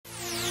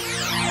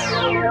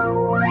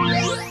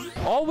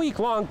week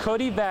long,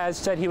 Cody Vaz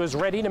said he was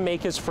ready to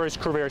make his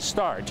first career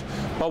start.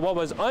 But what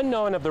was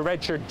unknown of the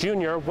redshirt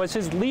junior was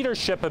his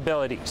leadership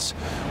abilities.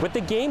 With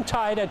the game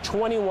tied at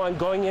 21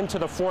 going into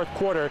the fourth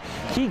quarter,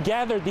 he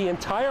gathered the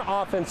entire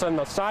offense on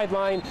the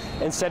sideline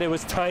and said it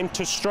was time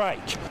to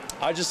strike.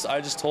 I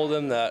just told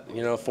them that,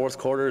 you know, fourth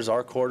quarter is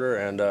our quarter,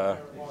 and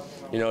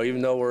you know,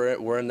 even though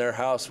we're in their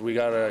house, we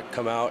got to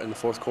come out in the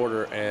fourth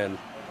quarter and,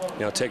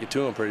 you know, take it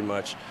to them pretty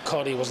much.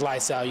 Cody was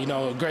lights out, you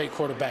know, a great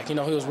quarterback. You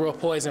know, he was real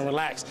poised and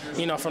relaxed.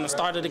 You know, from the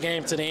start of the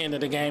game to the end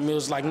of the game, it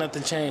was like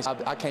nothing changed.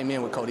 I came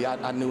in with Cody.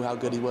 I knew how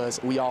good he was.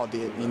 We all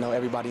did. You know,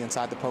 everybody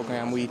inside the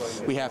program. We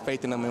had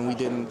faith in him, and we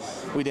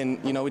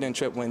didn't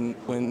trip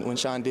when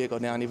Sean did go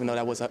down, even though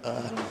that was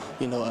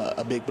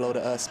a big blow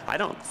to us. I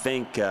don't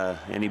think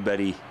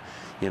anybody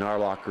in our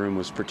locker room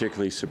was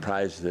particularly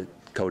surprised that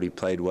Cody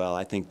played well.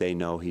 I think they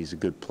know he's a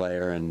good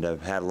player and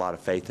have had a lot of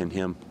faith in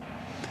him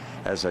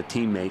as a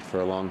teammate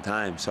for a long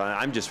time, so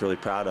I'm just really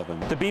proud of him.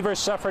 The Beavers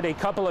suffered a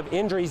couple of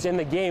injuries in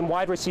the game.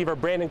 Wide receiver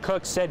Brandon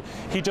Cook said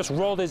he just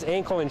rolled his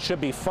ankle and should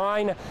be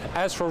fine.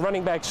 As for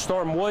running back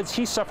Storm Woods,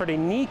 he suffered a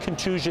knee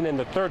contusion in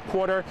the third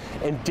quarter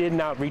and did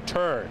not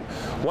return.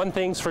 One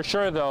thing's for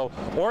sure though,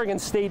 Oregon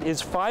State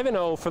is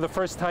 5-0 for the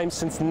first time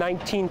since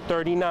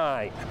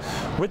 1939.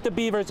 With the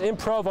Beavers in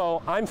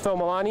Provo, I'm Phil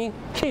Milani,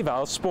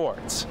 KVAL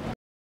Sports.